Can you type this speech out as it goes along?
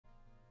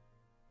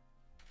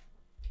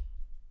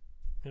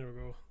Here we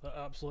go. That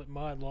absolute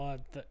mad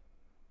lad that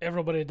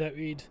everybody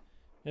doubted.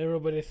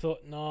 Everybody thought,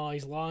 nah,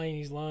 he's lying,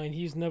 he's lying.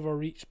 He's never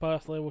reached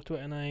past level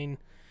 29.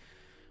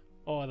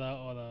 All that,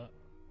 all that.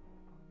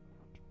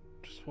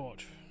 Just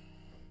watch.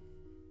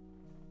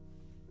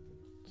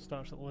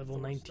 Starts at level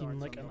Thor 19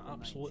 starts like on an level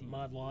absolute 19.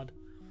 mad lad.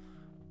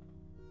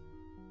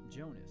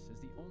 Jonas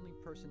is the only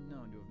person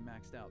known to have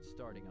maxed out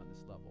starting on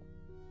this level.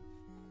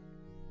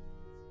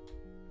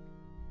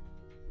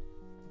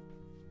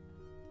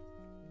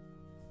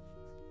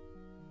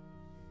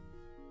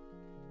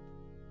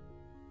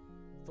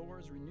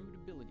 Thor's renewed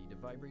ability to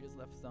vibrate his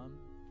left thumb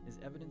is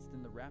evidenced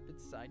in the rapid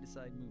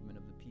side-to-side movement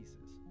of the pieces.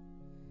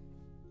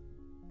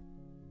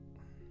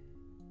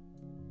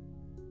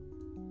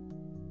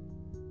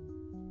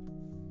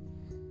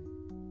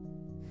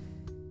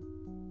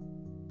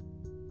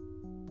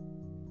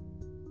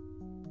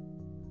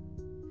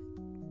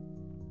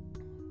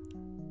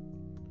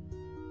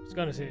 I was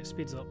gonna say it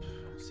speeds up.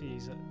 See,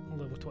 he's at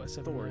level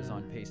 27. Thor is now.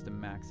 on pace to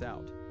max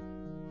out.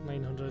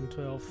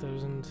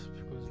 912,000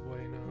 because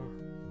why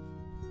now?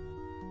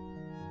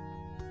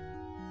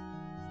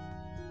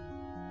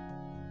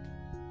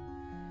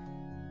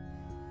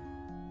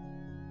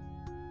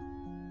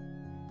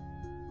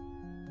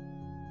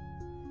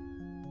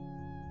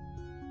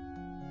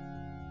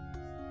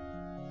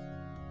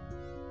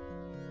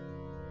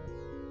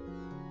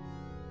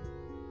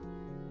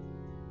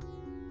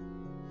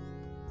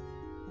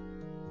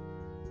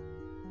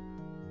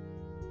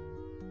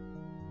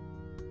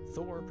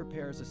 Thor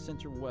prepares a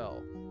center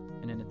well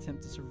in an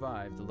attempt to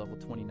survive the level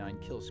 29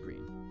 kill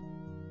screen.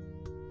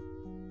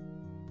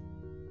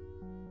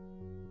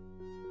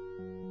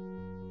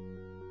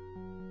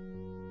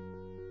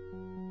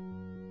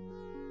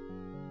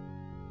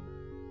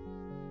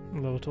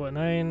 Level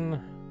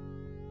 29.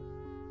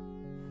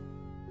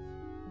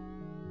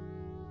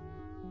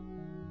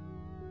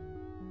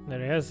 There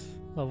he is,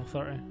 level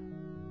 30.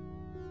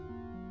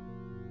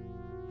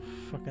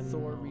 Fucking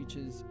Thor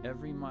reaches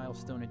every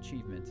milestone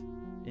achievement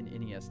in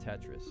NES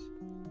Tetris.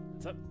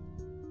 What's up?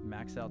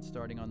 Max out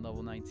starting on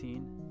level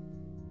 19,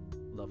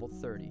 level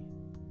 30,